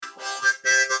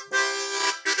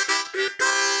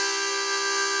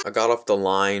I got off the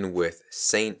line with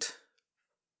Saint,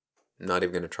 I'm not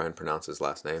even going to try and pronounce his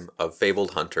last name, of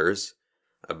Fabled Hunters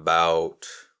about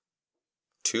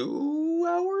 2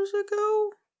 hours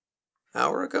ago?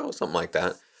 Hour ago? Something like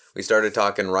that. We started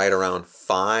talking right around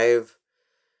 5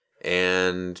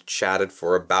 and chatted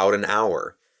for about an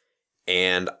hour.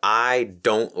 And I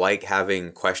don't like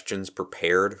having questions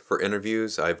prepared for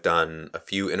interviews. I've done a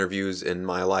few interviews in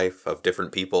my life of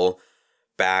different people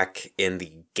back in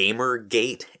the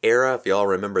Gamergate era. If y'all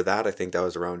remember that, I think that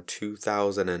was around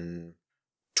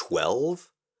 2012.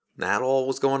 That all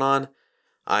was going on.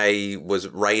 I was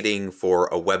writing for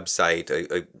a website,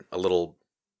 a little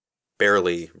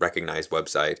barely recognized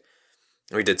website.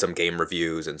 We did some game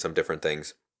reviews and some different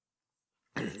things.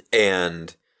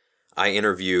 And I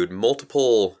interviewed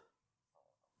multiple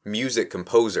music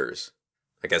composers.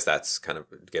 I guess that's kind of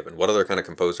given. What other kind of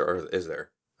composer is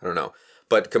there? I don't know.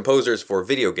 But composers for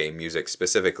video game music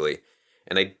specifically.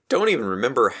 And I don't even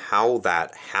remember how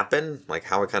that happened, like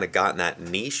how I kind of got in that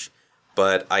niche.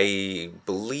 But I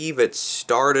believe it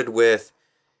started with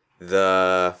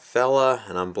the fella,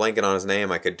 and I'm blanking on his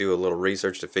name. I could do a little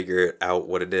research to figure out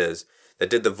what it is, that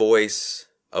did the voice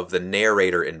of the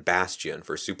narrator in Bastion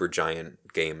for Supergiant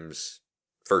Games'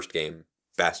 first game,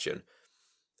 Bastion.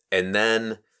 And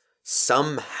then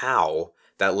somehow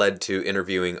that led to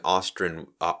interviewing Austin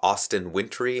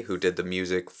Wintory, who did the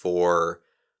music for,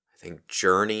 I think,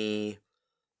 Journey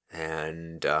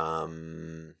and a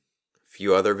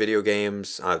few other video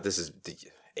games. This is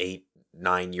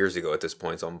 8-9 years ago at this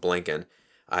point, so I'm blanking.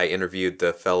 I interviewed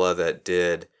the fella that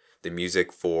did the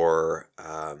music for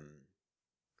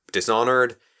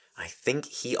Dishonored. I think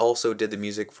he also did the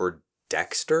music for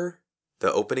Dexter,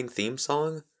 the opening theme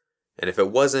song. And if it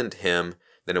wasn't him,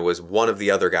 then it was one of the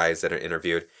other guys that I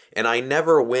interviewed. And I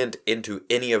never went into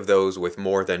any of those with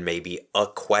more than maybe a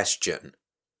question.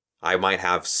 I might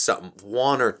have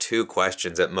one or two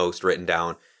questions at most written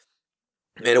down.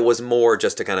 And it was more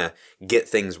just to kind of get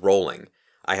things rolling.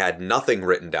 I had nothing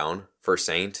written down for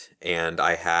Saint, and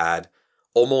I had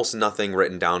almost nothing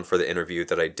written down for the interview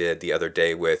that I did the other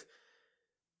day with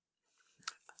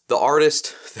the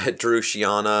artist that drew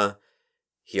Shiyana.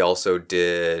 He also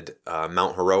did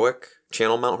Mount Heroic,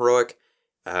 Channel Mount Heroic,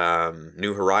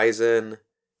 New Horizon,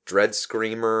 Dread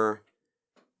Screamer,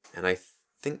 and I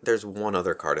think there's one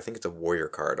other card. I think it's a warrior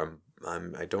card.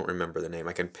 I don't remember the name.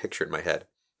 I can picture it in my head.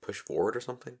 Push Forward or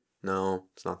something? No,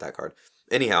 it's not that card.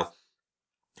 Anyhow,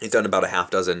 he's done about a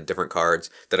half dozen different cards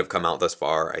that have come out thus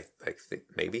far. I think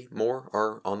maybe more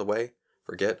are on the way.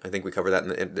 Forget. I think we covered that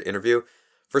in the interview.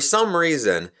 For some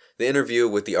reason, the interview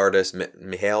with the artist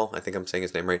Mihail, I think I'm saying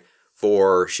his name right,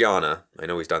 for Shiyana, I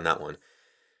know he's done that one,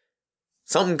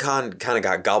 something kind of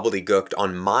got gobbledygooked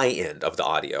on my end of the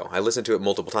audio. I listened to it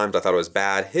multiple times. I thought it was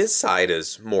bad. His side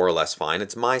is more or less fine.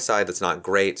 It's my side that's not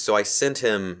great. So I sent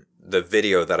him the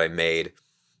video that I made.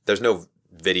 There's no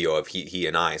video of he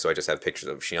and I, so I just have pictures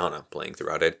of Shiyana playing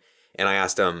throughout it. And I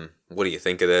asked him, what do you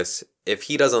think of this? If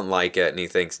he doesn't like it and he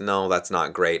thinks, no, that's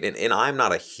not great. And I'm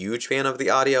not a huge fan of the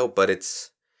audio, but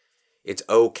it's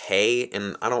okay.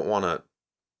 And I don't want to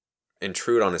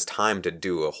intrude on his time to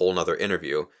do a whole nother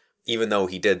interview. Even though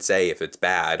he did say if it's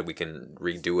bad, we can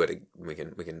redo it. We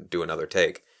can do another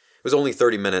take. It was only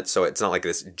 30 minutes, so it's not like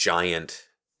this giant.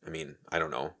 I mean, I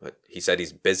don't know. But he said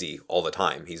he's busy all the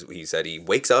time. He said he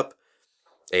wakes up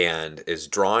and is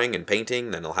drawing and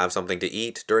painting. Then he'll have something to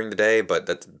eat during the day. But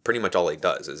that's pretty much all he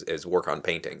does is work on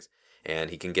paintings. And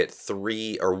he can get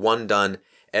 3 or 1 done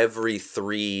every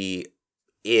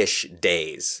 3-ish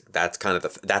days. That's kind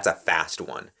of that's a fast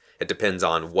one. It depends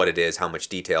on what it is, how much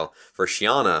detail. For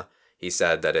Shiyana, he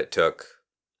said that it took,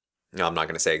 no, I'm not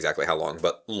going to say exactly how long,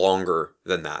 but longer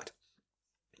than that.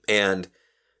 And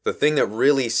the thing that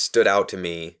really stood out to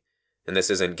me, and this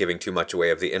isn't giving too much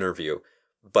away of the interview,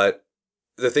 but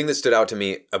the thing that stood out to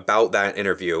me about that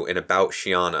interview and about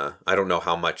Shiyana, I don't know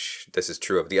how much this is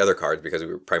true of the other cards because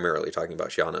we were primarily talking about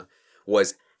Shiyana,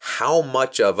 was how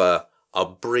much of a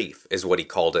brief, is what he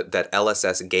called it, that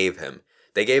LSS gave him.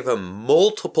 They gave him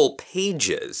multiple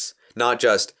pages, not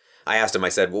just, I asked him, I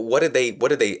said, well, what did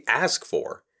they ask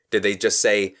for? Did they just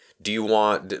say, do you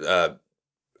want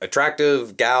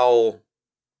attractive gal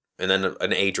and then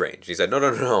an age range? He said,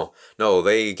 no,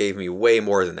 they gave me way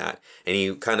more than that. And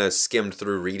he kind of skimmed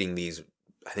through reading these,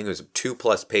 I think it was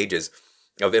 2+ pages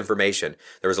of information.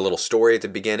 There was a little story at the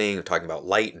beginning talking about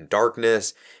light and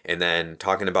darkness, and then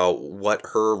talking about what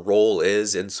her role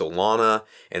is in Solana,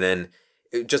 and then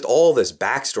just all this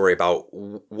backstory about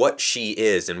what she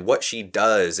is and what she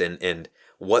does and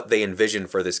what they envision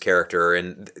for this character.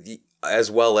 And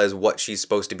as well as what she's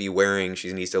supposed to be wearing.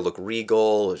 She needs to look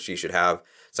regal. She should have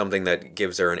something that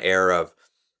gives her an air of,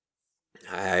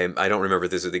 I don't remember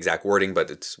this is the exact wording, but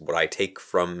it's what I take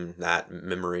from that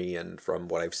memory and from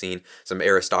what I've seen. Some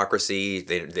aristocracy.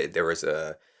 There was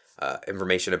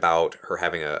information about her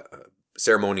having a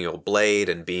ceremonial blade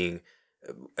and being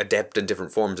adept in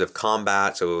different forms of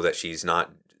combat, so that she's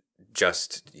not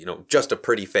just a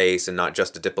pretty face and not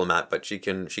just a diplomat, but she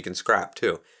can scrap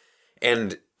too.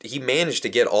 And he managed to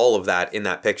get all of that in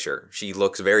that picture. She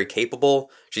looks very capable.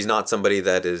 She's not somebody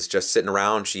that is just sitting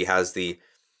around. She has the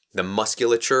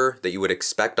musculature that you would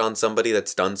expect on somebody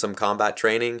that's done some combat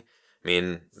training. I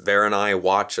mean, Vera and I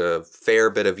watch a fair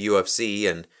bit of UFC,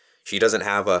 and she doesn't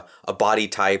have a body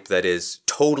type that is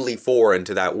totally foreign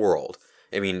to that world.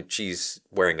 I mean, she's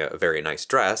wearing a very nice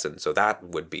dress, and so that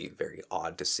would be very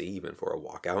odd to see even for a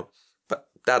walkout. But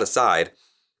that aside,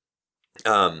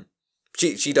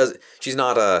 she's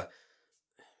not a,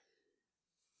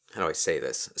 how do I say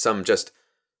this?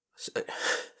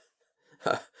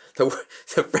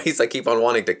 The phrase I keep on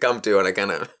wanting to come to, and I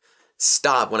kind of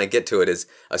stop when I get to it, is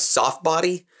a soft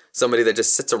body. Somebody that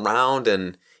just sits around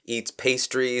and eats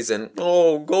pastries and,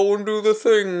 go and do the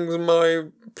things, my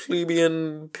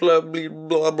plebeian, blah, blah,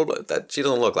 blah, blah. That, she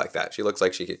doesn't look like that. She looks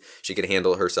like she could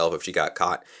handle herself if she got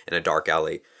caught in a dark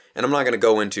alley. And I'm not going to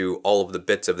go into all of the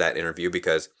bits of that interview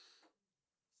because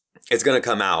it's going to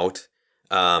come out,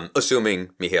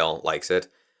 assuming Mihail likes it.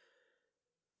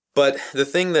 But the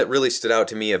thing that really stood out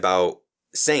to me about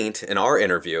Saint in our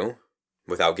interview,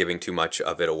 without giving too much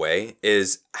of it away,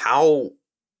 is how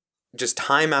just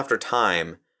time after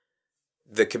time,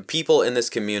 the people in this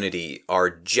community are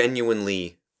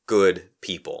genuinely good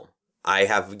people. I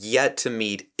have yet to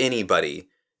meet anybody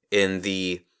in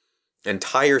the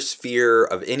entire sphere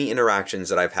of any interactions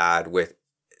that I've had with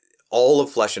all of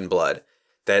Flesh and Blood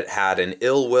that had an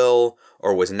ill will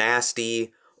or was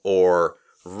nasty or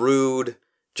rude.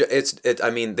 I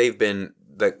mean, they've been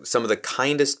some of the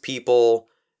kindest people,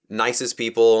 nicest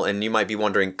people, and you might be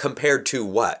wondering, compared to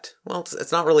what? Well,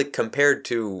 it's not really compared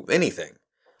to anything.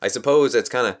 I suppose it's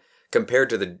kind of compared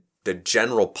to the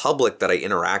general public that I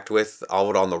interact with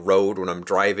out on the road when I'm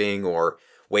driving or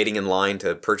waiting in line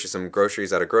to purchase some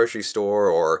groceries at a grocery store,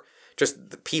 or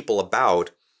just the people about.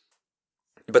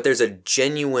 But there's a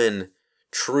genuine,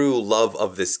 true love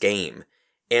of this game.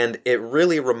 And it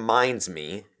really reminds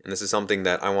me, and this is something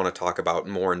that I want to talk about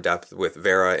more in depth with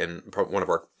Vera in one of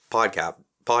our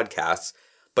podcasts,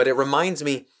 but it reminds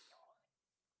me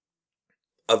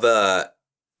of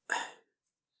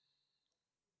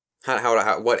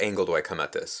what angle do I come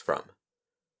at this from?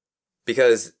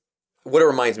 Because what it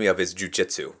reminds me of is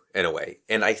jujitsu in a way.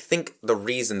 And I think the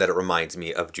reason that it reminds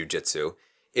me of jujitsu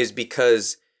is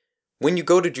because when you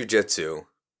go to jujitsu,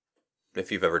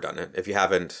 if you've ever done it, if you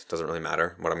haven't, doesn't really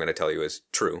matter. What I'm going to tell you is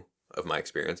true of my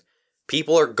experience.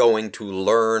 People are going to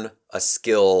learn a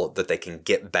skill that they can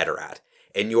get better at.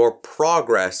 And your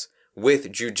progress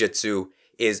with jujitsu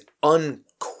is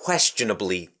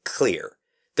unquestionably clear.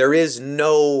 There is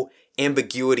no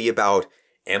ambiguity about,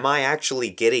 am I actually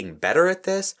getting better at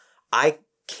this? I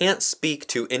can't speak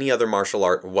to any other martial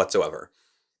art whatsoever.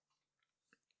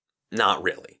 Not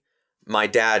really. My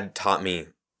dad taught me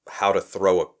how to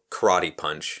throw a karate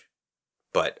punch,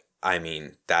 but I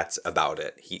mean, that's about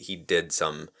it. He did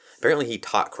apparently he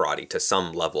taught karate to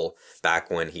some level back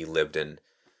when he lived in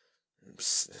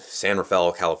San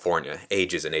Rafael, California,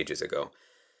 ages and ages ago.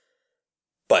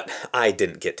 But I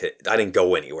didn't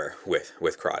go anywhere with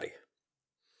karate.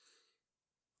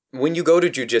 When you go to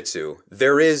jiu-jitsu,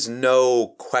 there is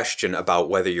no question about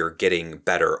whether you're getting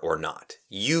better or not.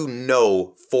 You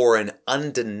know for an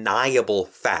undeniable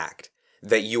fact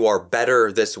that you are better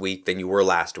this week than you were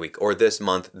last week, or this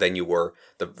month than you were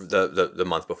the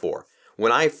month before.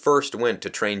 When I first went to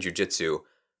train jiu-jitsu,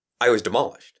 I was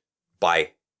demolished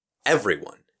by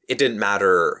everyone. It didn't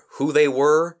matter who they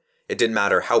were. It didn't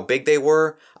matter how big they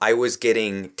were. I was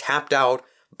getting tapped out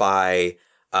by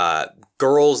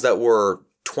girls that were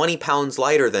 20 pounds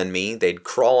lighter than me. They'd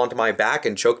crawl onto my back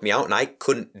and choke me out, and I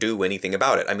couldn't do anything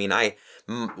about it. I mean, I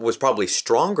was probably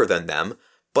stronger than them,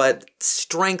 but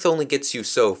strength only gets you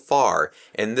so far.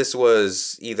 And this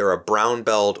was either a brown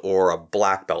belt or a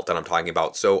black belt that I'm talking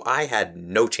about. So I had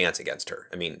no chance against her.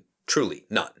 I mean, truly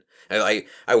none.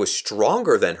 I was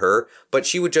stronger than her, but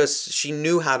she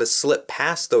knew how to slip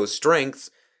past those strengths,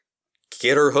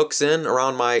 get her hooks in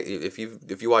around my, if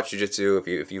you watch jiu-jitsu,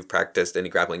 if you've practiced any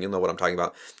grappling, you'll know what I'm talking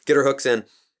about. Get her hooks in,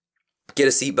 get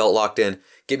a seatbelt locked in,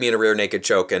 get me in a rear naked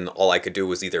choke, and all I could do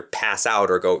was either pass out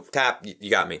or go, tap,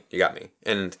 you got me.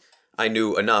 And I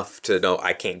knew enough to know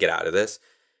I can't get out of this.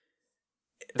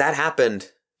 That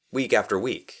happened week after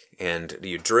week. And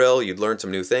you'd drill, you'd learn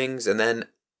some new things. And then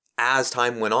as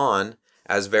time went on,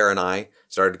 as Vera and I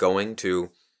started going to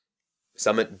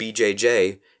Summit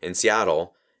BJJ in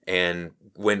Seattle and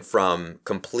went from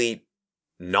complete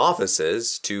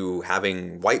novices to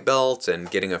having white belts and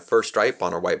getting a first stripe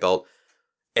on our white belt.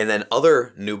 And then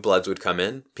other new bloods would come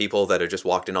in, people that had just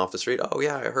walked in off the street. Oh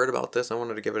yeah, I heard about this. I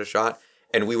wanted to give it a shot.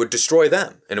 And we would destroy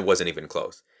them. And it wasn't even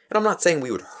close. And I'm not saying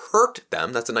we would hurt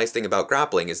them. That's the nice thing about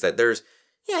grappling is that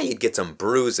you'd get some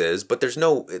bruises, but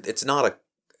it's not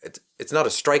a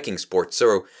striking sport.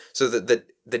 So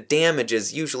the damage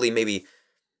is usually maybe,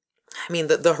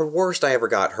 the worst I ever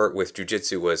got hurt with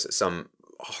jiu-jitsu was some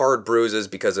hard bruises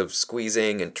because of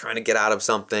squeezing and trying to get out of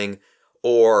something,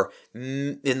 or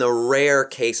in the rare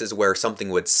cases where something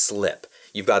would slip.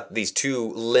 You've got these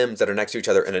two limbs that are next to each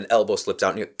other and an elbow slips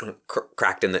out and you're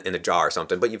cracked in the jaw or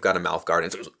something, but you've got a mouth guard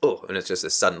and it's just a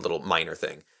sudden little minor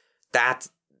thing. That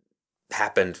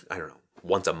happened, I don't know,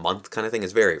 once a month kind of thing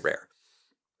is very rare.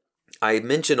 I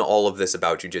mention all of this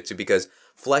about jiu-jitsu because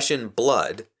Flesh and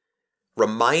Blood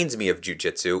reminds me of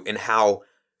jiu-jitsu and how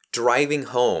driving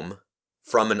home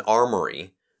from an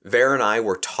armory, Vera and I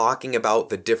were talking about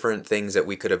the different things that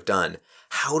we could have done.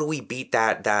 How do we beat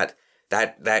that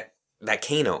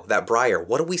Kano, that Briar?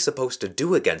 What are we supposed to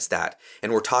do against that?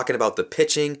 And we're talking about the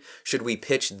pitching. Should we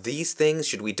pitch these things?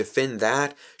 Should we defend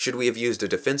that? Should we have used a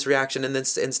defense reaction in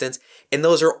this instance? And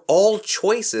those are all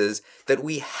choices that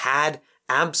we had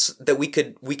that we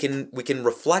can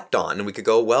reflect on, and we could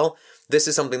go, well, this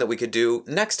is something that we could do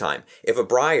next time. If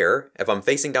I'm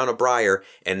facing down a Briar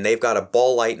and they've got a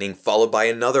ball lightning followed by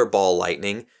another ball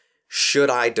lightning, should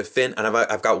I defend? And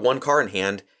I've got one card in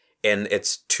hand and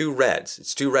it's two reds.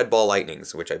 It's two red ball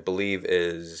lightnings, which I believe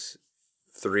is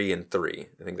 3 and 3.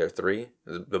 I think they're 3.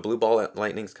 The blue ball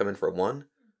lightnings come in for 1.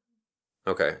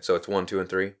 Okay, so it's 1, 2, and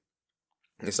 3.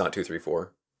 It's not 2, 3,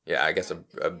 4. Yeah, I guess a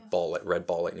red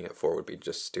ball lightning at 4 would be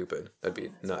just stupid. That'd be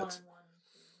nuts. 1 and 1,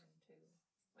 2 and 2.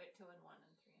 Wait, 2 and 1 and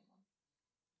 3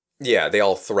 and 1. Yeah, they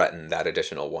all threaten that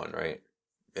additional 1, right?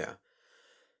 Yeah.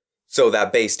 So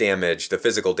that base damage, the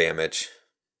physical damage,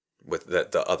 with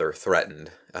the other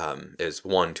threatened, is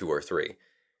 1, 2, or 3.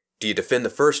 Do you defend the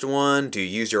first one? Do you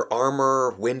use your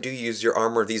armor? When do you use your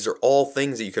armor? These are all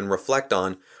things that you can reflect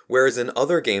on. Whereas in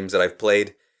other games that I've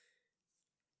played,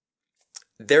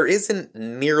 there isn't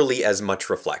nearly as much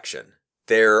reflection.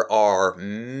 There are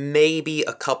maybe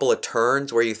a couple of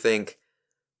turns where you think,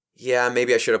 yeah,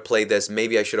 maybe I should have played this.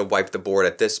 Maybe I should have wiped the board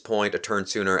at this point a turn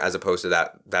sooner as opposed to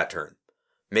that turn.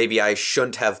 Maybe I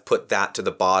shouldn't have put that to the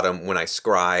bottom when I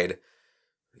scried.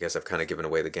 I guess I've kind of given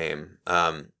away the game.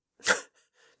 The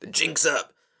jig's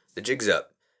up.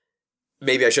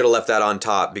 Maybe I should have left that on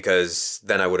top because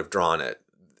then I would have drawn it.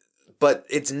 But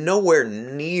it's nowhere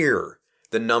near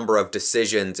the number of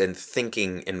decisions and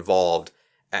thinking involved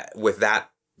with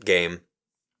that game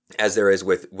as there is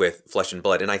with Flesh and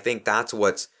Blood. And I think that's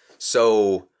what's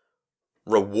so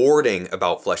rewarding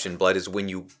about Flesh and Blood is when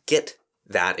you get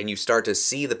that and you start to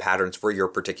see the patterns for your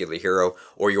particular hero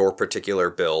or your particular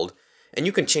build. And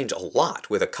you can change a lot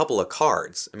with a couple of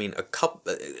cards.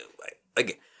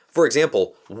 For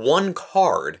example, one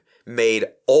card made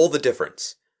all the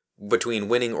difference between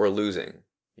winning or losing.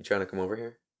 You trying to come over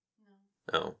here?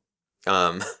 No.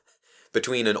 Oh.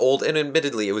 Between an old, and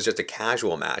admittedly it was just a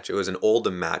casual match. It was an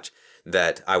Oldham match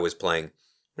that I was playing.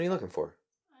 What are you looking for?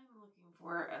 I'm looking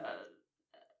for Tales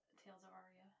of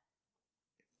Aria.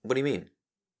 What do you mean?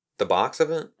 The box of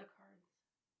it? The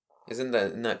card. Isn't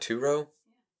that 2-row?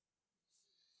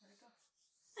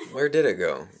 Yeah. Where did it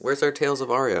go? Where's our Tales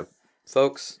of Aria?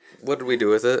 Folks, what did we do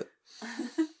with it?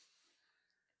 Did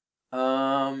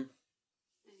you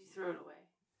throw it away?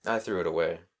 I threw it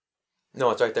away. No,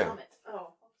 it's right there. Vomit.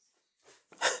 Oh.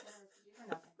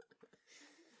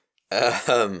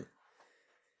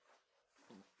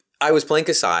 I was playing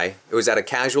Kasai. It was at a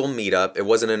casual meetup. It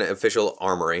wasn't an official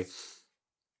armory.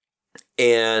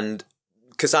 And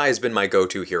Kasai has been my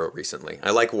go-to hero recently.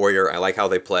 I like Warrior. I like how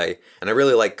they play. And I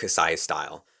really like Kasai's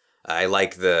style. I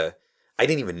like I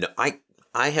didn't even know.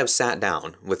 I have sat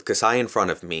down with Kasai in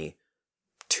front of me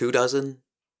 24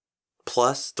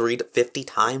 plus 350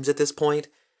 times at this point.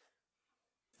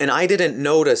 And I didn't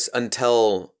notice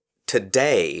until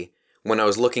today when I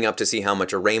was looking up to see how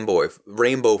much a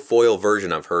rainbow foil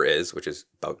version of her is, which is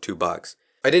about $2.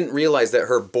 I didn't realize that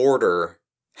her border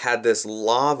had this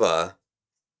lava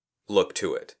look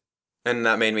to it. And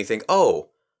that made me think, oh,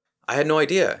 I had no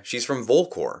idea. She's from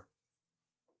Volcor.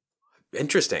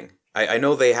 Interesting. I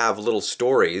know they have little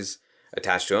stories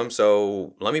attached to them,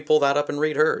 so let me pull that up and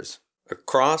read hers.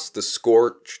 Across the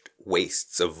scorched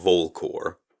wastes of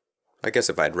Volcor, I guess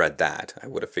if I'd read that, I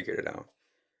would have figured it out.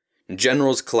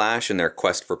 Generals clash in their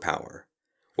quest for power.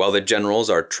 While the generals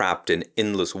are trapped in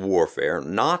endless warfare,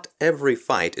 not every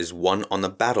fight is won on the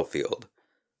battlefield.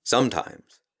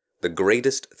 Sometimes, the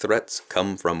greatest threats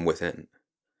come from within.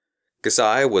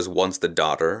 Kasai was once the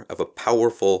daughter of a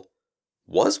powerful...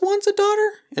 Was once a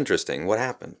daughter? Interesting. What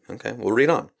happened? Okay, we'll read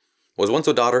on. Was once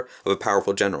a daughter of a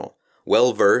powerful general,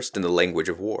 well versed in the language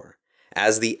of war.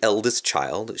 As the eldest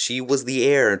child, she was the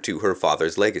heir to her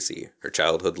father's legacy. Her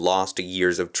childhood lost to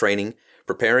years of training,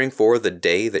 preparing for the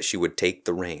day that she would take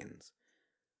the reins.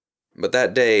 But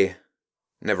that day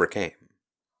never came.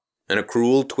 In a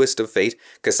cruel twist of fate,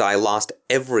 Kasai lost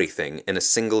everything in a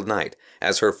single night,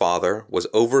 as her father was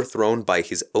overthrown by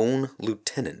his own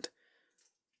lieutenant.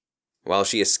 While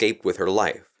she escaped with her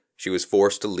life, she was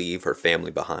forced to leave her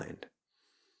family behind.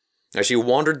 As she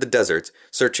wandered the deserts,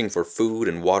 searching for food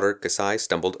and water, Kasai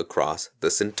stumbled across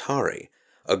the Centauri,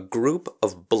 a group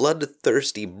of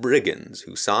bloodthirsty brigands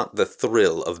who sought the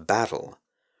thrill of battle.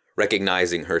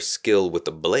 Recognizing her skill with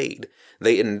the blade,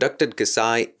 they inducted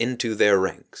Kasai into their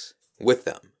ranks. With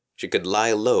them, she could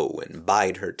lie low and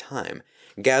bide her time,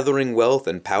 gathering wealth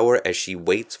and power as she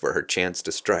waits for her chance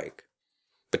to strike.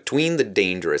 Between the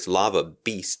dangerous lava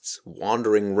beasts,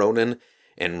 wandering Ronin,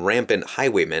 and rampant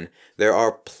highwaymen, there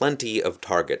are plenty of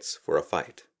targets for a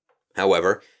fight.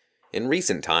 However, in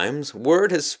recent times,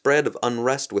 word has spread of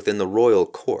unrest within the royal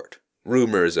court,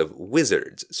 rumors of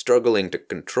wizards struggling to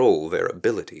control their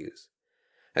abilities.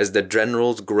 As the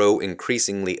generals grow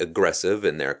increasingly aggressive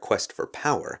in their quest for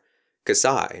power,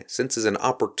 Kasai senses an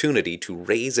opportunity to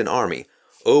raise an army,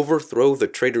 overthrow the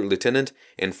traitor lieutenant,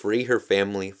 and free her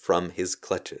family from his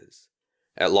clutches.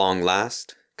 At long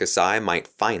last, Kasai might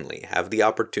finally have the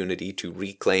opportunity to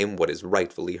reclaim what is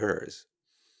rightfully hers.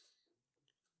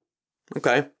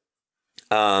 Okay.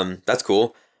 That's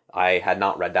cool. I had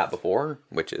not read that before,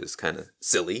 which is kind of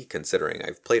silly considering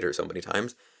I've played her so many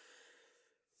times.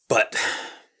 But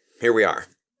here we are.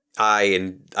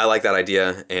 I like that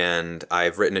idea, and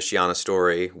I've written a Shiyana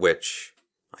story, which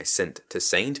I sent to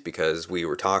Saint because we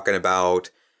were talking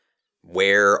about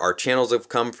where our channels have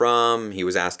come from. He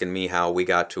was asking me how we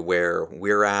got to where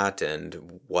we're at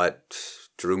and what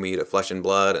drew me to Flesh and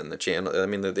Blood and the channel. I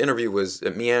mean, the interview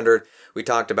it meandered. We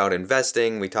talked about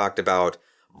investing. We talked about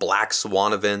Black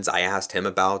Swan events. I asked him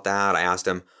about that. I asked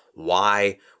him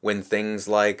why, when things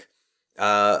like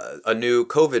a new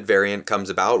COVID variant comes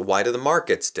about, why do the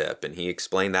markets dip? And he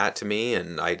explained that to me,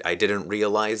 and I didn't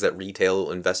realize that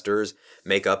retail investors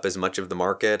make up as much of the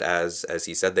market as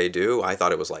he said they do. I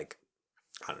thought it was like,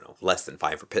 I don't know, less than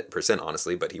 5%,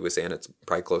 honestly, but he was saying it's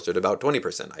probably closer to about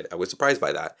 20%. I was surprised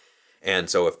by that.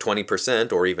 And so if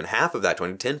 20% or even half of that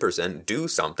 10% do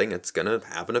something, it's going to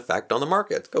have an effect on the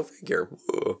markets. Go figure.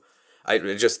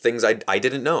 Just things I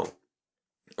didn't know.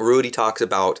 Rudy talks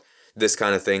about this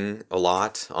kind of thing a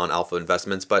lot on Alpha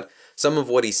Investments, but some of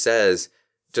what he says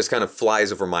just kind of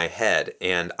flies over my head,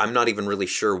 and I'm not even really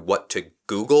sure what to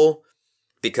Google,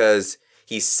 because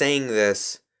he's saying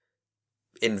this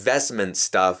investment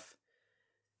stuff.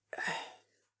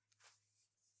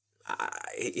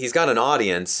 He's got an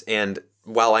audience, and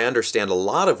while I understand a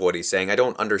lot of what he's saying, I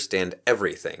don't understand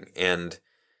everything, and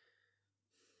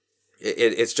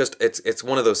it's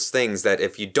one of those things that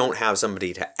if you don't have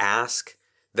somebody to ask,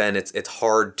 then it's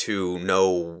hard to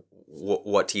know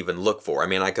what to even look for. I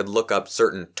mean, I could look up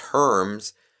certain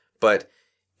terms, but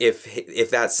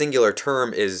if that singular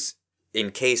term is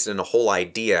encased in a whole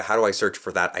idea, how do I search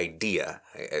for that idea?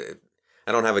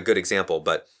 I don't have a good example,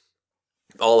 but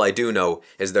all I do know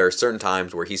is there are certain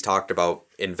times where he's talked about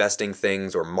investing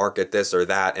things or market this or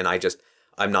that, and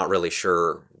I'm not really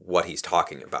sure what he's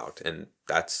talking about, and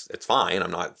it's fine.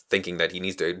 I'm not thinking that he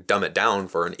needs to dumb it down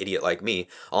for an idiot like me.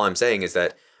 All I'm saying is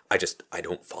that I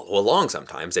don't follow along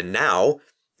sometimes, and now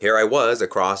here I was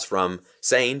across from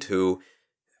Saint, who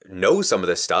knows some of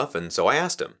this stuff, and so I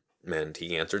asked him, and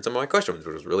he answered some of my questions,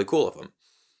 which was really cool of him.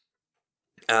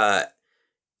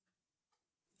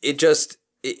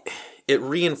 It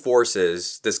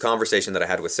reinforces this conversation that I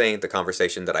had with Saint, the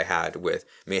conversation that I had with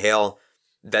Mihail,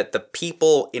 that the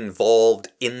people involved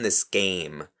in this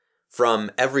game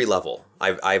from every level.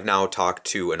 I've now talked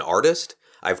to an artist.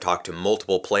 I've talked to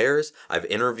multiple players. I've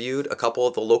interviewed a couple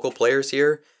of the local players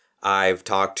here. I've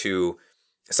talked to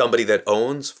somebody that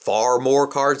owns far more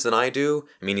cards than I do.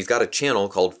 I mean, he's got a channel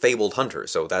called Fabled Hunter,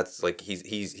 so that's like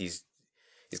he's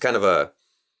kind of a,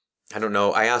 I don't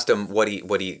know. I asked him what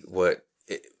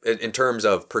in terms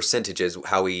of percentages,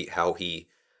 how he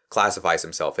classifies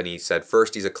himself, and he said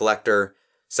first he's a collector,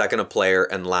 second a player,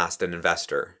 and last an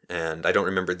investor. And I don't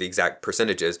remember the exact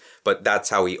percentages, but that's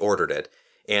how he ordered it.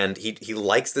 And he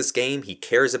likes this game. He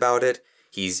cares about it.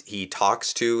 He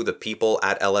talks to the people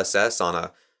at LSS on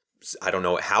a, I don't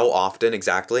know how often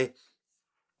exactly,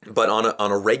 but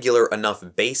on a regular enough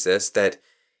basis that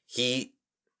he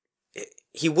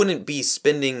wouldn't be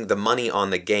spending the money on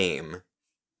the game.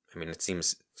 I mean, it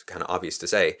seems kind of obvious to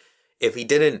say, if he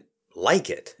didn't like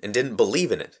it and didn't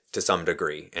believe in it to some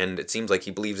degree. And it seems like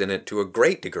he believes in it to a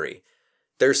great degree.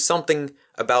 There's something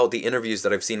about the interviews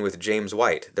that I've seen with James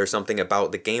White. There's something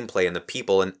about the gameplay and the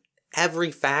people and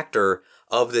every factor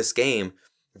of this game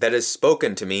that has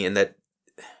spoken to me, and that,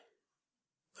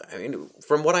 I mean,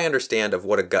 from what I understand of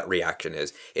what a gut reaction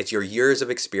is, it's your years of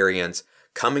experience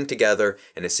coming together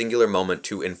in a singular moment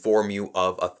to inform you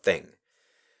of a thing.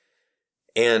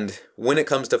 And when it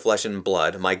comes to Flesh and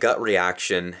Blood, my gut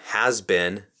reaction has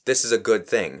been, this is a good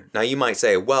thing. Now you might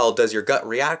say, well, does your gut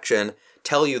reaction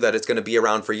tell you that it's going to be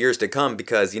around for years to come?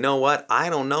 Because you know what? I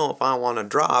don't know if I want to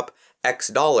drop X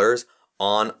dollars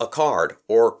on a card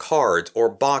or cards or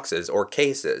boxes or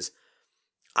cases.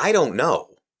 I don't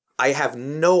know. I have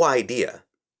no idea.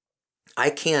 I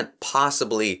can't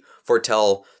possibly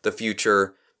foretell the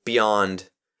future beyond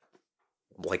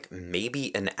like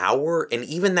maybe an hour, and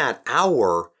even that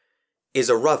hour is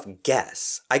a rough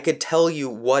guess. I could tell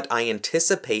you what I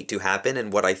anticipate to happen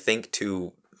and what I think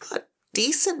to a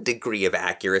decent degree of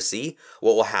accuracy,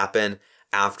 what will happen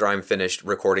after I'm finished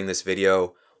recording this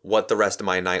video, what the rest of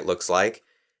my night looks like.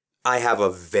 I have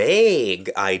a vague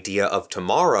idea of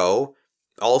tomorrow,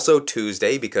 also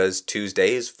Tuesday, because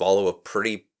Tuesdays follow a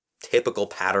pretty typical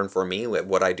pattern for me with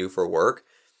what I do for work.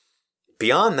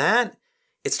 Beyond that,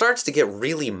 it starts to get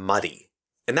really muddy.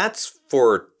 And that's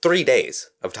for 3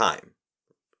 days of time.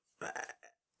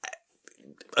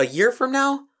 A year from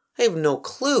now, I have no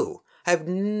clue. I have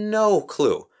no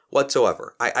clue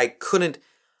whatsoever. I couldn't...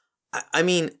 I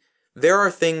mean, there are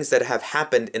things that have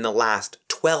happened in the last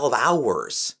 12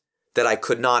 hours that I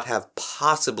could not have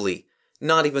possibly,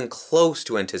 not even close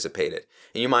to anticipated.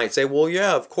 And you might say, well,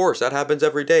 yeah, of course, that happens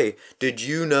every day. Did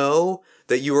you know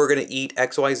that you were going to eat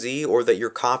XYZ or that your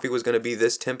coffee was going to be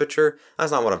this temperature?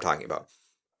 That's not what I'm talking about.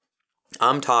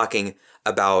 I'm talking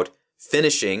about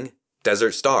finishing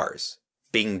Desert Stars,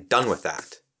 being done with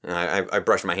that. I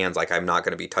brush my hands like I'm not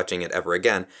going to be touching it ever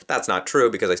again. That's not true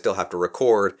because I still have to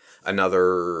record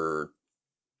another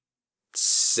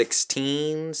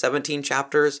 16, 17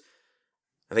 chapters.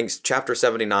 I think chapter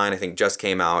 79, just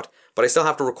came out. But I still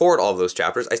have to record all of those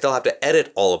chapters. I still have to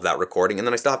edit all of that recording. And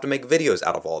then I still have to make videos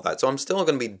out of all of that. So I'm still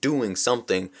going to be doing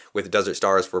something with Desert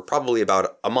Stars for probably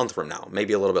about a month from now.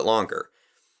 Maybe a little bit longer.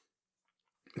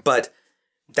 But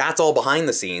that's all behind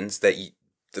the scenes that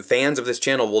the fans of this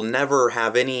channel will never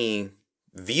have any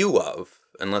view of.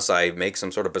 Unless I make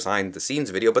some sort of behind the scenes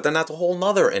video. But then that's a whole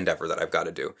nother endeavor that I've got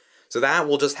to do. So that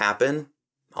will just happen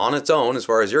on its own as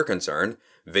far as you're concerned.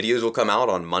 Videos will come out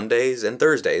on Mondays and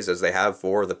Thursdays as they have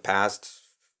for the past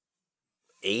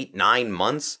 8-9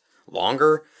 months,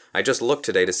 longer. I just looked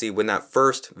today to see when that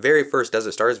very first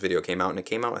Desert Stars video came out, and it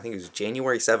came out, I think it was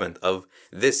January 7th of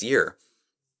this year.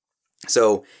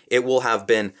 So it will have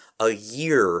been a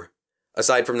year,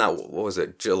 aside from that, what was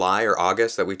it, July or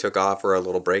August that we took off for a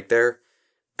little break there.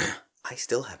 I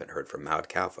still haven't heard from Mad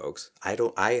Cow, folks.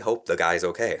 I hope the guy's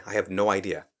okay. I have no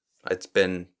idea. It's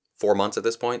been 4 months at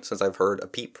this point since I've heard a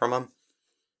peep from him.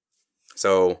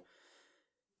 So,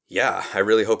 yeah, I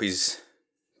really hope he's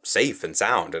safe and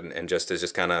sound and just has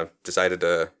just kind of decided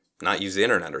to not use the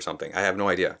internet or something. I have no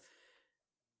idea.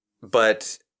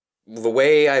 But the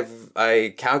way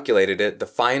I calculated it, the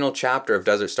final chapter of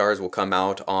Desert Stars will come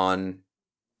out on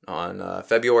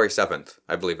February 7th,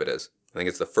 I believe it is. I think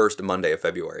it's the first Monday of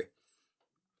February.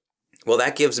 Well,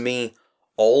 that gives me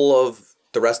all of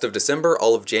the rest of December,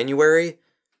 all of January,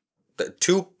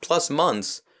 2+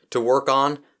 months to work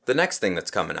on the next thing that's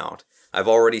coming out. I've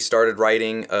already started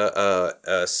writing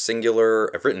a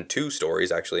singular... I've written 2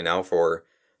 stories actually now for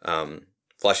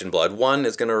Flesh and Blood. One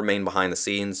is going to remain behind the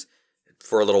scenes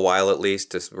for a little while at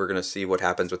least. We're going to see what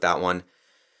happens with that one.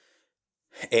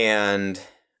 And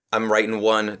I'm writing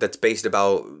one that's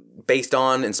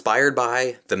inspired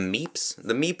by the Meeps.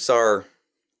 The Meeps are...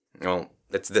 Well,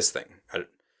 it's this thing.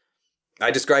 I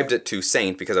described it to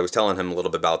Saint because I was telling him a little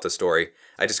bit about the story.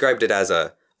 I described it as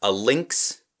a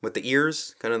lynx with the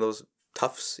ears, kind of those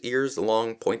tufts ears, the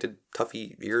long, pointed,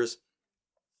 tuffy ears.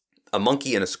 A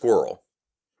monkey and a squirrel.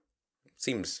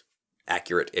 Seems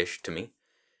accurate-ish to me.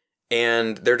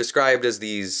 And they're described as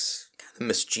these kind of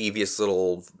mischievous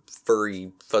little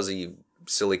furry, fuzzy,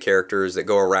 silly characters that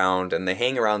go around and they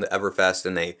hang around the Everfest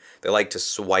and they like to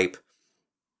swipe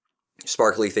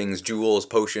sparkly things, jewels,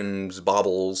 potions,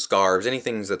 baubles, scarves,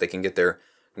 anything that they can get their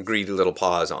greedy little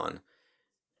paws on.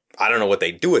 I don't know what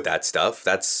they do with that stuff.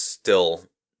 That's still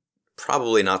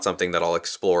probably not something that I'll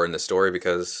explore in the story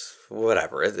because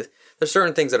whatever. There's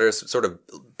certain things that are sort of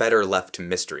better left to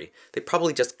mystery. They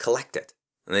probably just collect it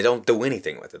and they don't do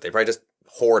anything with it. They probably just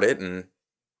hoard it and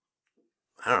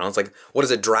I don't know. It's like, what does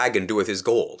a dragon do with his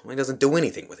gold? Well, he doesn't do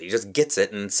anything with it. He just gets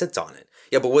it and sits on it.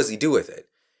 Yeah, but what does he do with it?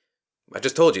 I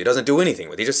just told you, he doesn't do anything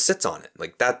with it. He just sits on it.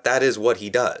 Like, that is what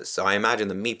he does. So I imagine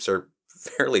the meeps are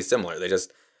fairly similar.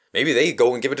 Maybe they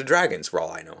go and give it to dragons for all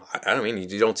I know. I don't mean,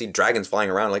 you don't see dragons flying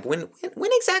around. Like, when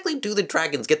exactly do the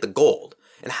dragons get the gold?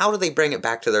 And how do they bring it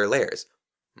back to their lairs?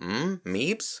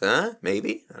 Meeps? Huh?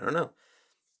 Maybe? I don't know.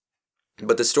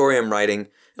 But the story I'm writing,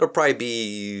 it'll probably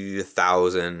be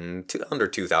 1,000, under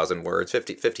 2,000 words,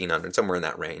 1,500, somewhere in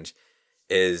that range,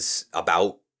 is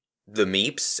about the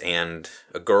Meeps and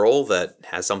a girl that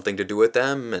has something to do with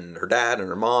them and her dad and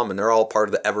her mom, and they're all part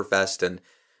of the Everfest, and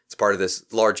it's part of this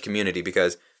large community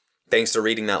because thanks to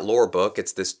reading that lore book,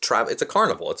 it's a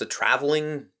carnival. It's a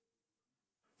traveling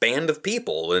band of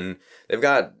people, and they've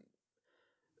got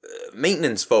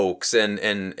maintenance folks and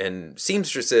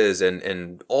seamstresses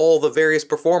and all the various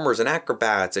performers and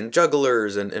acrobats and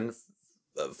jugglers and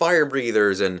fire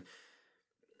breathers and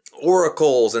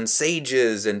oracles and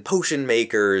sages and potion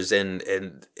makers and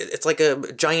it's like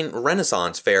a giant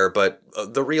Renaissance fair, but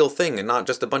the real thing and not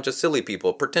just a bunch of silly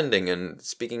people pretending and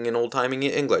speaking in old-timey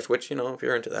English, which, if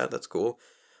you're into that, that's cool.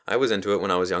 I was into it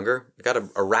when I was younger. I got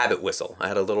a rabbit whistle. I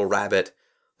had a little rabbit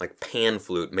like pan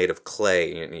flute made of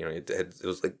clay, and it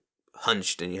was like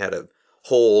hunched, and you had a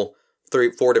hole,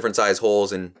 4 different size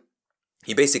holes, and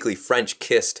he basically French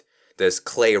kissed this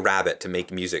clay rabbit to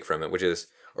make music from it,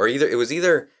 it was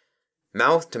either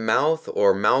mouth to mouth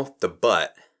or mouth to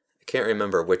butt. I can't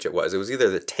remember which it was. It was either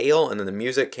the tail and then the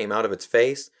music came out of its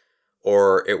face,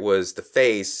 or it was the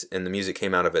face and the music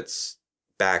came out of its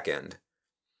back end.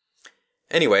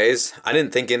 Anyways, I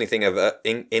didn't think anything of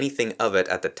it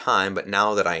at the time, but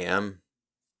now that I am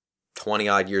 20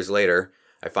 odd years later,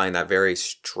 I find that very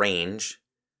strange.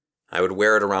 I would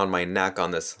wear it around my neck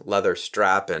on this leather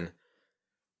strap and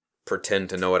pretend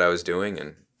to know what I was doing,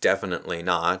 and definitely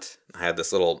not. I had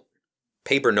this little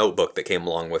paper notebook that came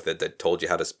along with it that told you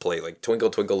how to play like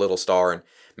Twinkle Twinkle Little Star and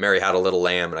Mary Had a Little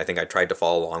Lamb, and I think I tried to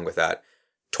follow along with that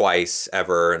twice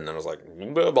ever, and then I was like,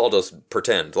 I'll just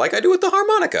pretend like I do with the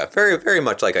harmonica. Very, very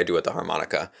much like I do with the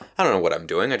harmonica. I don't know what I'm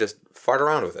doing. I just fart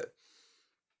around with it.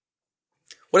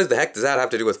 What the heck does that have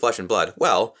to do with Flesh and Blood?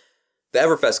 Well, the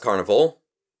Everfest Carnival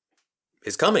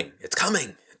is coming. It's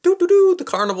coming. The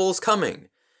carnival is coming.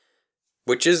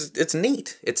 It's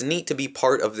neat. It's neat to be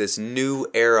part of this new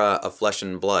era of Flesh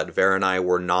and Blood. Vera and I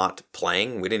were not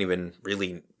playing. We didn't even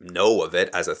really know of it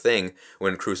as a thing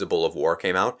when Crucible of War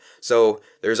came out. So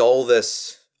there's all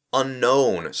this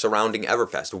unknown surrounding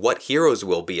Everfest. What heroes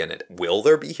will be in it? Will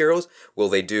there be heroes? Will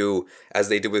they do as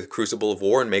they did with Crucible of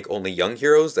War and make only young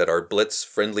heroes that are Blitz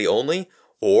friendly only?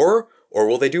 Or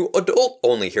will they do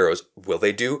adult-only heroes? Will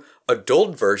they do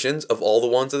adult versions of all the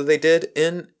ones that they did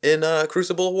in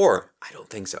Crucible of War? I don't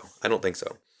think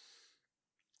so.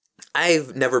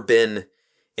 I've never been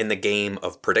in the game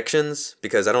of predictions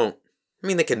because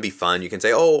they can be fun. You can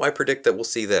say, I predict that we'll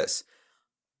see this.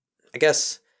 I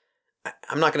guess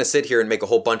I'm not going to sit here and make a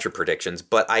whole bunch of predictions,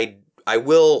 but I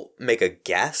will make a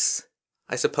guess,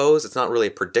 I suppose. It's not really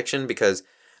a prediction because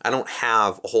I don't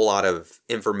have a whole lot of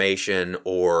information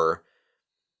or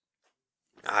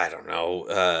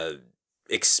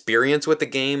experience with the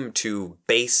game to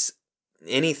base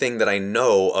anything that I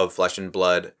know of Flesh and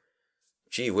Blood.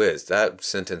 Gee whiz, that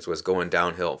sentence was going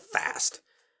downhill fast.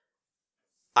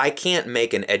 I can't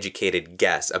make an educated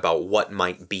guess about what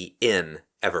might be in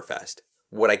Everfest.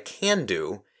 What I can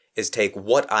do is take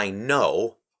what I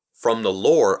know from the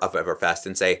lore of Everfest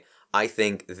and say, I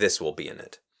think this will be in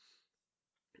it.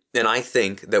 And I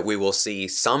think that we will see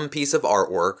some piece of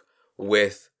artwork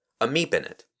with a meep in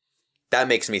it. That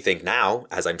makes me think now,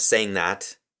 as I'm saying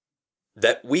that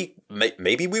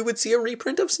maybe we would see a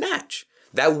reprint of Snatch.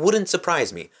 That wouldn't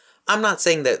surprise me. I'm not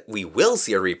saying that we will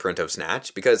see a reprint of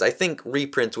Snatch, because I think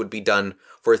reprints would be done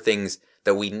for things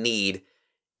that we need.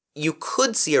 You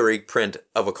could see a reprint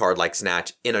of a card like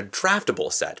Snatch in a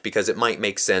draftable set, because it might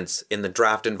make sense in the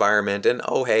draft environment, and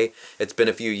hey, it's been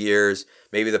a few years,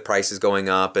 maybe the price is going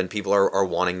up, and people are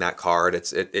wanting that card.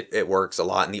 It works a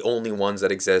lot, and the only ones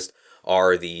that exist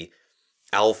are the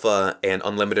Alpha and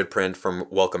Unlimited print from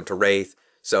Welcome to Wraith,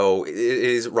 so it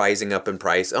is rising up in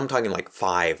price. I'm talking like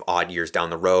 5 odd years down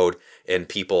the road, and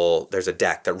there's a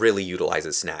deck that really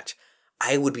utilizes Snatch.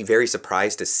 I would be very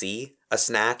surprised to see a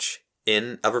Snatch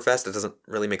in Everfest. It doesn't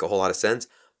really make a whole lot of sense,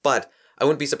 but I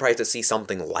wouldn't be surprised to see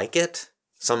something like it.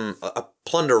 a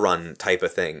plunder run type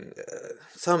of thing.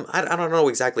 I don't know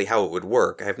exactly how it would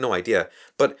work. I have no idea.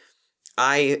 But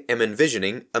I am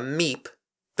envisioning a meep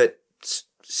that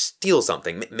steals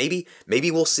something. Maybe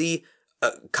we'll see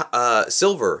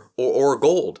silver or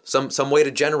gold. Some way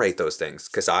to generate those things.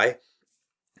 Kasai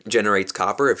generates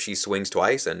copper if she swings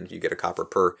twice, and you get a copper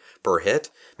per hit.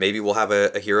 Maybe we'll have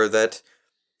a hero that,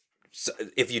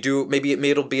 if you do, maybe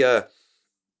it'll be a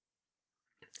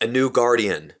new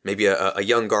guardian, maybe a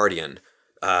young guardian.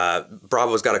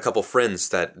 Bravo's got a couple friends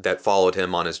that followed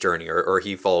him on his journey, or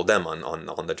he followed them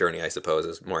on the journey, I suppose,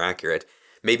 is more accurate.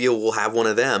 Maybe we'll have one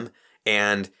of them,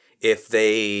 and if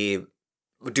they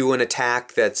do an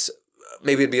attack that's,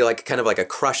 maybe it'd be like kind of like a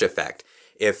crush effect.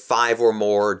 If 5 or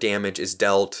more damage is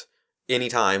dealt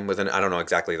anytime within, I don't know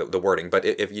exactly the wording, but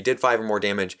if you did 5 or more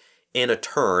damage in a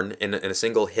turn, in a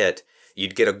single hit,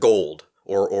 you'd get a gold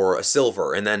or a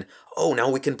silver, and then, now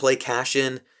we can play cash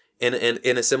in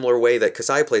a similar way that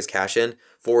Kasai plays cash in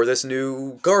for this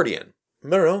new Guardian. I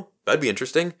don't know. That'd be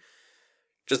interesting.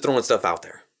 Just throwing stuff out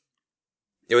there.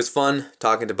 It was fun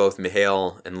talking to both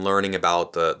Mihail and learning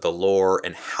about the lore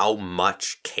and how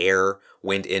much care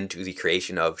went into the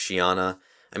creation of Shiyana.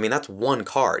 I mean, that's one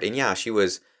card. And yeah, she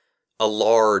was a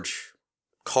large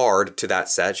card to that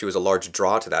set. She was a large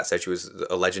draw to that set. She was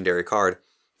a legendary card.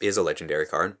 Is a legendary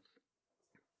card.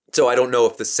 So I don't know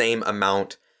if the same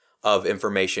amount of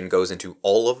information goes into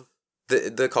all of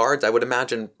the cards. I would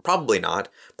imagine probably not.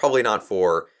 Probably not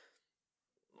for,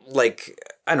 like,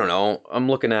 I don't know. I'm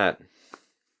looking at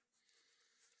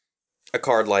a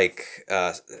card like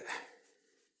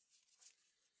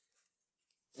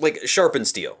Sharpened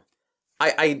Steel.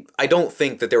 I don't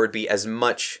think that there would be as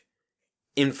much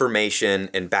information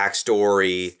and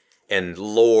backstory and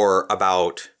lore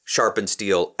about Sharpened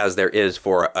Steel as there is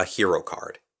for a hero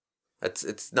card.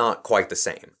 It's not quite the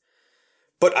same.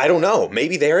 But I don't know.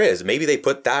 Maybe there is. Maybe they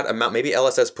put that amount. Maybe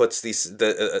LSS puts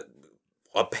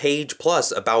a page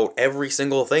plus about every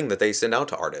single thing that they send out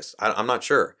to artists. I'm not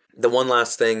sure. The one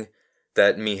last thing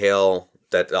that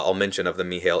I'll mention of the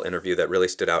Mihail interview that really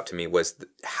stood out to me was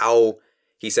how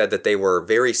he said that they were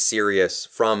very serious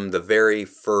from the very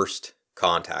first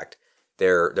contact.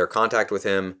 Their contact with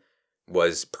him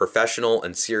was professional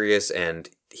and serious, and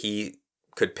he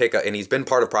could pick up, and he's been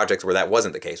part of projects where that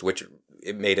wasn't the case, which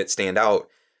it made it stand out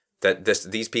that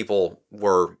these people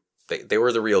were they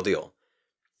were the real deal.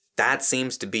 That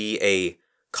seems to be a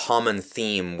common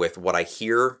theme with what I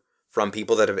hear from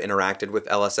people that have interacted with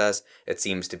LSS. It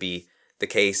seems to be the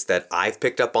case that I've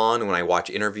picked up on when I watch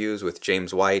interviews with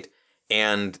James White,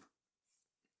 and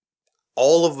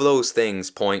all of those things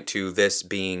point to this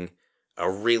being a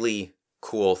really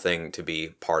cool thing to be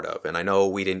part of. And I know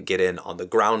we didn't get in on the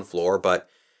ground floor, but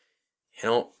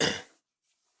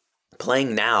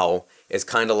playing now is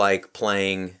kind of like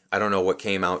playing, I don't know what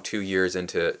came out 2 years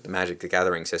into the Magic the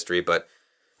Gathering's history, but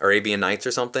Arabian Nights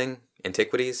or something,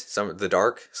 Antiquities, the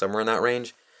Dark, somewhere in that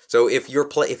range. So if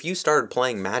you started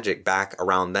playing Magic back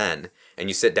around then, and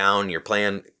you sit down, you're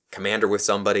playing Commander with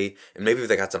somebody, and maybe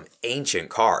they got some ancient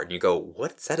card, and you go,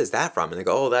 what set is that from? And they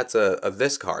go, that's a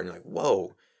this card. And you're like,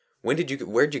 whoa,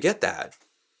 where'd you get that?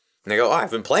 And they go,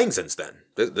 I've been playing since then.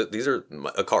 These are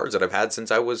cards that I've had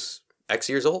since I was X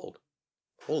years old.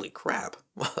 Holy crap.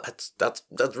 Well, that's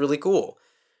really cool.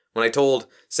 When I told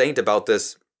Saint about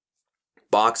this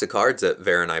box of cards that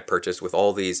Vera and I purchased with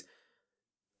all these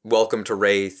Welcome to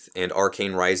Wraith and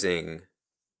Arcane Rising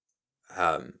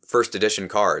first edition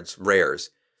cards, rares,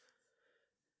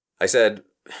 I said,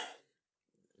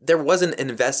 there was an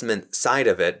investment side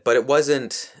of it, but it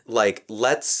wasn't like,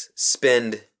 let's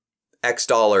spend X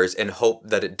dollars and hope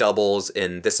that it doubles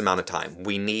in this amount of time.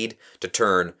 We need to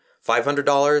turn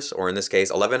 $500, or in this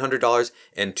case, $1,100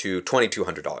 into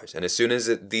 $2,200. And as soon as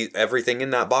everything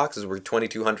in that box is worth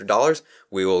 $2,200,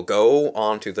 we will go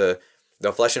on to the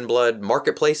Flesh and Blood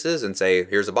marketplaces and say,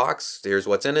 here's a box, here's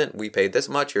what's in it, we paid this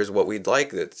much, here's what we'd like,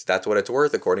 that's what it's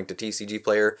worth according to TCG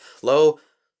Player Low.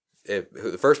 If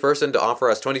the first person to offer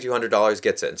us $2,200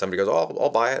 gets it, and somebody goes, oh,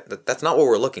 I'll buy it. That's not what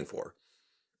we're looking for.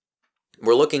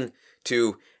 We're looking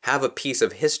to have a piece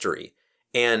of history.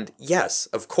 And yes,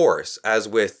 of course, as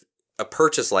with a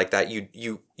purchase like that,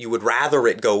 you would rather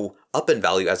it go up in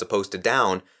value as opposed to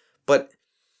down, but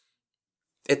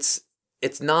it's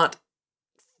not,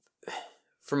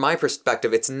 from my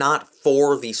perspective, it's not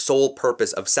for the sole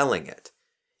purpose of selling it.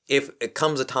 If it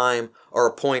comes a time or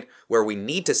a point where we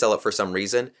need to sell it for some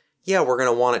reason, yeah, we're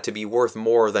going to want it to be worth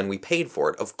more than we paid for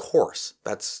it. Of course.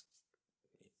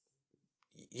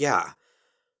 Yeah.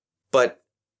 But,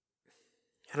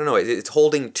 I don't know, it's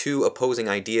holding two opposing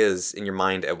ideas in your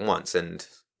mind at once, and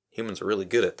humans are really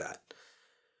good at that.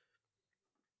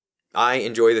 I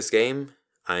enjoy this game.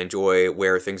 I enjoy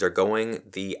where things are going.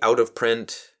 The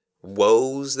out-of-print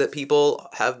woes that people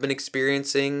have been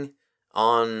experiencing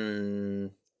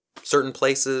on certain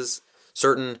places,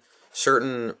 certain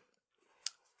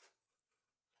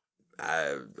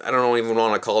I don't even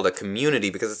want to call it a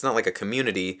community because it's not like a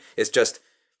community. It's just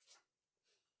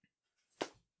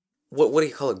what do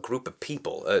you call a group of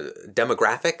people? A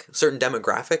demographic, certain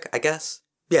demographic, I guess.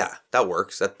 Yeah, that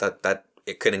works. That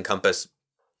it could encompass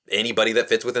anybody that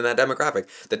fits within that demographic.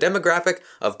 The demographic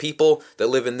of people that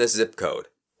live in this zip code.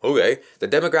 Okay, the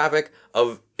demographic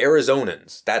of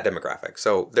Arizonans, that demographic.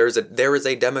 So there is a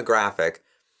demographic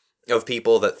of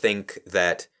people that think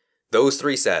that those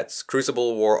three sets,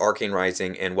 Crucible War, Arcane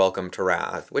Rising, and Welcome to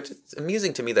Wrath, which is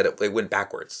amusing to me that it went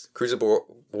backwards.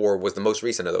 Crucible War was the most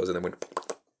recent of those, and then went.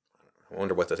 I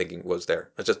wonder what the thinking was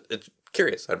there. It's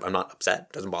curious. I'm not upset.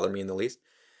 It doesn't bother me in the least.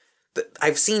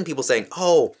 I've seen people saying,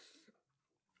 "Oh,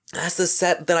 that's the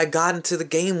set that I got into the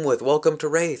game with. Welcome to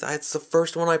Wraith. It's the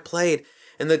first one I played."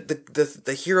 And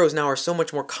the heroes now are so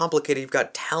much more complicated. You've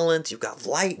got talents, you've got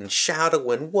light and shadow,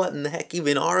 and what in the heck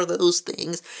even are those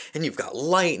things? And you've got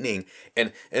lightning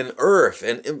and earth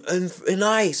and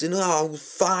ice and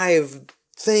 5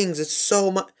 things. It's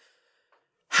so much.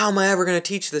 How am I ever going to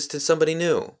teach this to somebody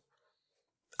new?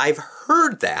 I've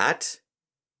heard that,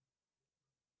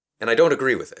 and I don't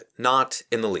agree with it. Not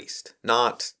in the least.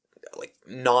 Not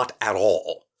at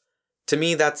all. To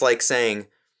me, that's like saying.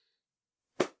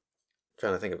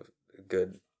 Trying to think of a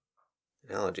good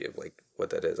analogy of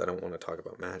what that is. I don't want to talk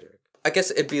about magic. I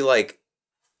guess it'd be like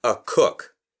a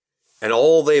cook and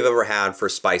all they've ever had for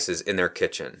spices in their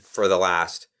kitchen for the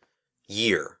last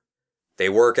year. They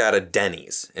work at a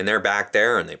Denny's and they're back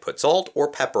there and they put salt or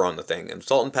pepper on the thing and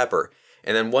salt and pepper.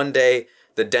 And then one day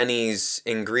the Denny's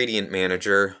ingredient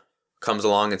manager comes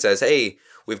along and says, "Hey,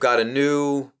 we've got a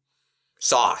new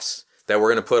sauce that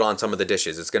we're going to put on some of the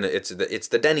dishes. It's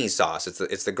the Denny's sauce.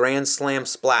 It's the Grand Slam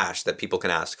Splash that people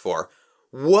can ask for."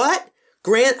 What?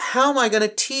 How am I going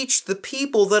to teach the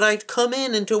people that I come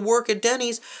in and to work at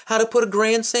Denny's how to put a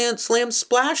Grand Slam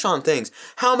Splash on things?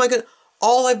 How am I going to...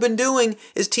 All I've been doing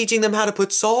is teaching them how to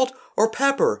put salt or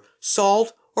pepper.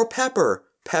 Salt or pepper.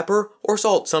 Pepper or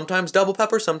salt. Sometimes double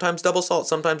pepper, sometimes double salt,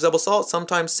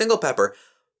 sometimes single pepper.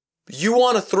 You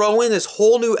want to throw in this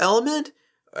whole new element?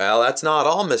 Well, that's not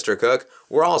all, Mr. Cook.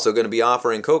 We're also going to be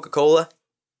offering Coca-Cola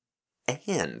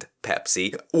and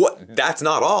Pepsi. What? That's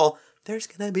not all. There's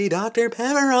going to be Dr.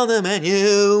 Pepper on the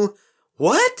menu.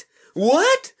 What?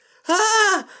 What?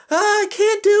 I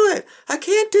can't do it. I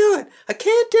can't do it. I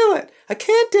can't do it. I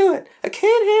can't do it. I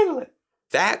can't handle it.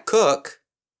 That cook,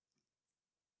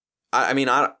 I mean,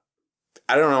 I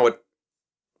don't know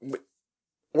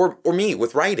what, or me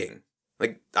with writing.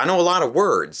 I know a lot of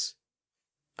words.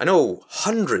 I know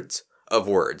hundreds of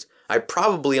words. I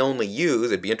probably only use,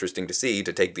 it'd be interesting to see,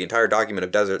 to take the entire document of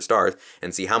Desert Stars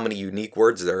and see how many unique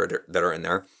words that are in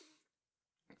there.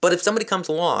 But if somebody comes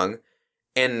along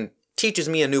and teaches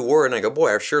me a new word and I go,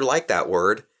 boy, I sure like that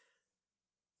word,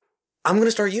 I'm going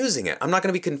to start using it. I'm not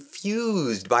going to be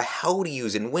confused by how to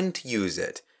use it and when to use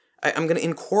it. I'm going to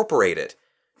incorporate it.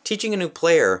 Teaching a new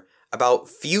player about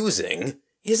fusing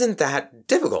isn't that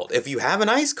difficult. If you have an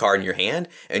ice card in your hand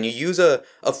and you use a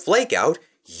flake out,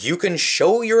 you can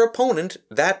show your opponent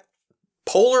that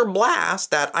polar blast,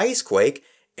 that ice quake,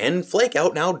 and flake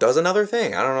out now does another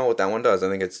thing. I don't know what that one does. I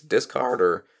think it's discard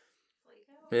or...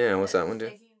 Yeah, what's that one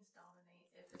do?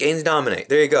 Gains dominate.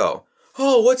 There you go.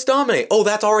 Oh, what's dominate? Oh,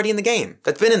 that's already in the game.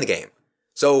 That's been in the game.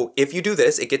 So if you do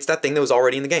this, it gets that thing that was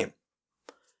already in the game.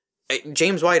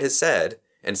 James White has said,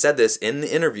 and said this in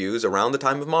the interviews around the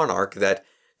time of Monarch, that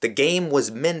the game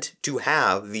was meant to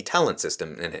have the talent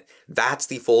system in it. That's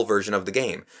the full version of the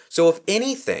game. So if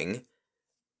anything,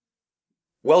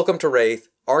 Welcome to Wraith,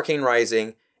 Arcane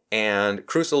Rising, and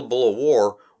Crucible of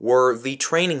War were the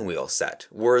training wheel set,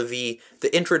 were the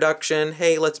introduction,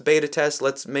 hey, let's beta test,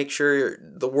 let's make sure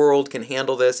the world can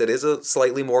handle this. It is a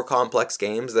slightly more complex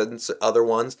game than other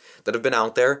ones that have been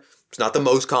out there. It's not the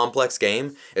most complex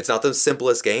game. It's not the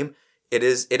simplest game.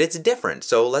 It's different.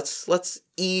 So let's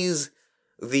ease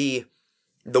the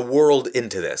world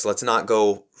into this. Let's not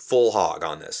go full hog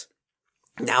on this.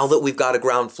 Now that we've got a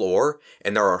ground floor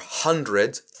and there are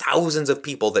hundreds, thousands of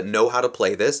people that know how to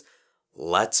play this,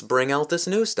 let's bring out this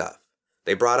new stuff.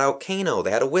 They brought out Kano. They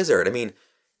had a wizard. I mean,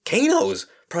 Kano's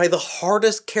probably the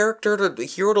hardest hero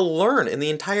to learn in the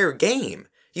entire game.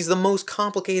 He's the most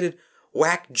complicated,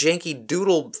 whack, janky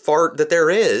doodle fart that there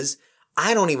is.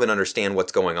 I don't even understand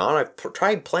what's going on. I've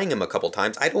tried playing him a couple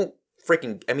times. I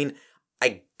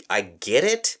get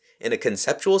it in a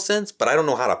conceptual sense, but I don't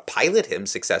know how to pilot him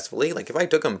successfully. Like, if I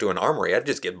took him to an armory, I'd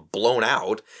just get blown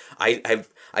out.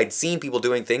 I'd seen people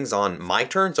doing things on my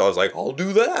turn, so I was like, I'll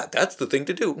do that. That's the thing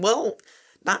to do. Well,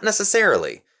 not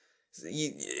necessarily.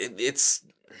 It's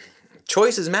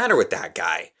choices matter with that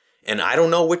guy, and I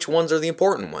don't know which ones are the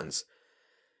important ones.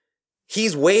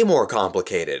 He's way more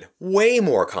complicated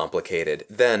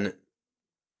than,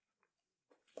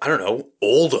 I don't know,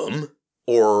 Oldham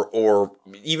or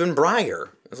even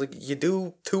Briar. It's like, you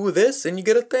do 2 of this and you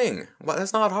get a thing. Well,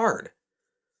 that's not hard.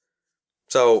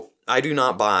 So I do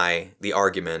not buy the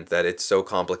argument that it's so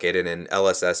complicated and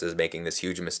LSS is making this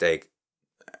huge mistake.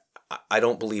 I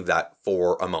don't believe that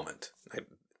for a moment.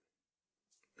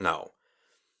 No.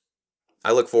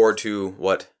 I look forward to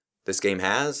what this game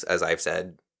has, as I've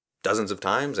said dozens of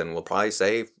times, and will probably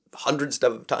say hundreds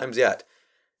of times yet.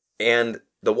 And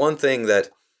the one thing that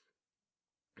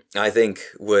I think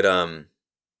would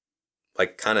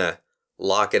like kind of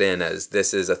lock it in as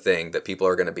this is a thing that people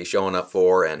are going to be showing up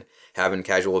for and having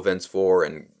casual events for,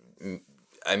 and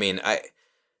I mean, I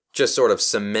just sort of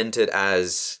cement it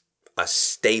as a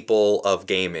staple of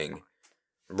gaming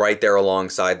right there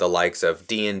alongside the likes of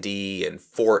D&D and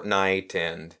Fortnite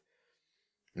and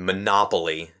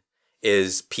Monopoly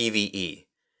is PvE.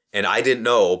 And I didn't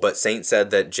know, but Saint said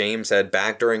that James said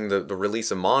back during the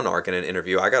release of Monarch in an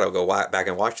interview, I gotta go back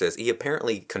and watch this, he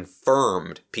apparently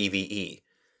confirmed PvE.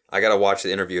 I gotta watch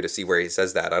the interview to see where he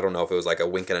says that. I don't know if it was like a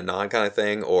wink and a nod kind of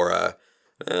thing, or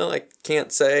well, I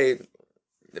can't say,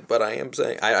 but I am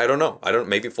saying, I don't know.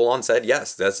 Maybe full on said,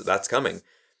 yes, that's coming.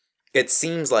 It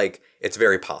seems like it's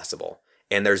very possible.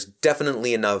 And there's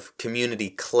definitely enough community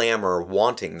clamor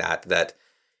wanting that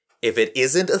if it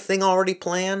isn't a thing already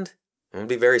planned, I'm going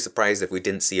to be very surprised if we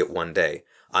didn't see it one day.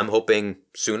 I'm hoping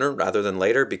sooner rather than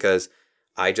later, because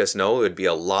I just know it would be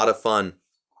a lot of fun,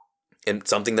 and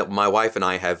something that my wife and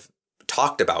I have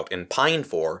talked about and pined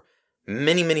for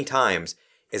many, many times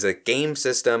is a game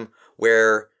system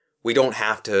where we don't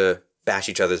have to bash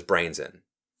each other's brains in,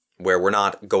 where we're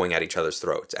not going at each other's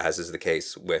throats, as is the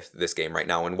case with this game right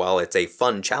now. And while it's a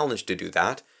fun challenge to do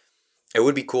that, it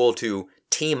would be cool to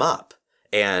team up,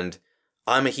 and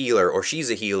I'm a healer or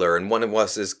she's a healer, and one of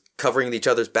us is covering each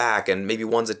other's back, and maybe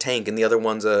one's a tank and the other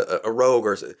one's a rogue,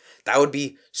 or that would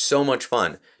be so much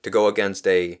fun to go against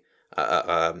a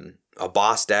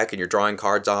boss deck and you're drawing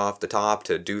cards off the top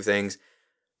to do things.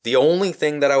 The only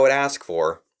thing that I would ask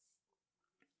for,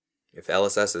 if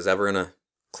LSS is ever gonna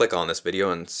click on this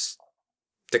video and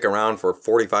stick around for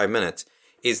 45 minutes,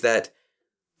 is that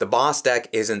the boss deck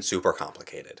isn't super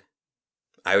complicated.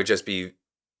 I would just be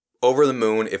over the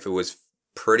moon if it was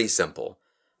pretty simple.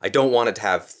 I don't want it to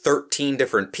have 13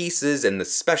 different pieces and the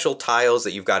special tiles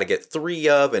that you've got to get 3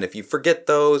 of, and if you forget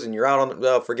those and you're out on the,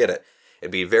 well, forget it.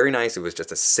 It'd be very nice if it was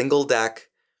just a single deck.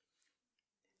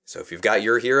 So if you've got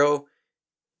your hero,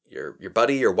 your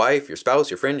buddy, your wife, your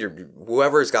spouse, your friend,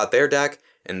 whoever's got their deck,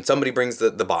 and somebody brings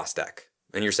the boss deck,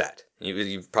 and you're set.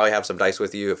 You probably have some dice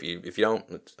with you. If you don't,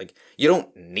 it's like, you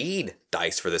don't need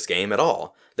dice for this game at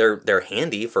all. They're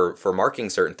handy for marking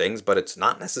certain things, but it's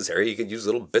not necessary. You could use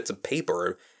little bits of paper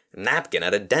or a napkin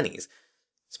at a Denny's.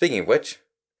 Speaking of which,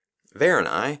 Vera and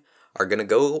I are going to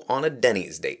go on a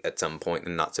Denny's date at some point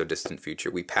in the not so distant future.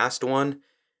 We passed one,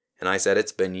 and I said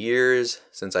it's been years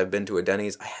since I've been to a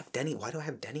Denny's. Why do I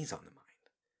have Denny's on the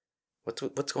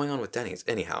mind? What's going on with Denny's?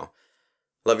 Anyhow,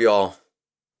 love you all.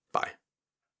 Bye.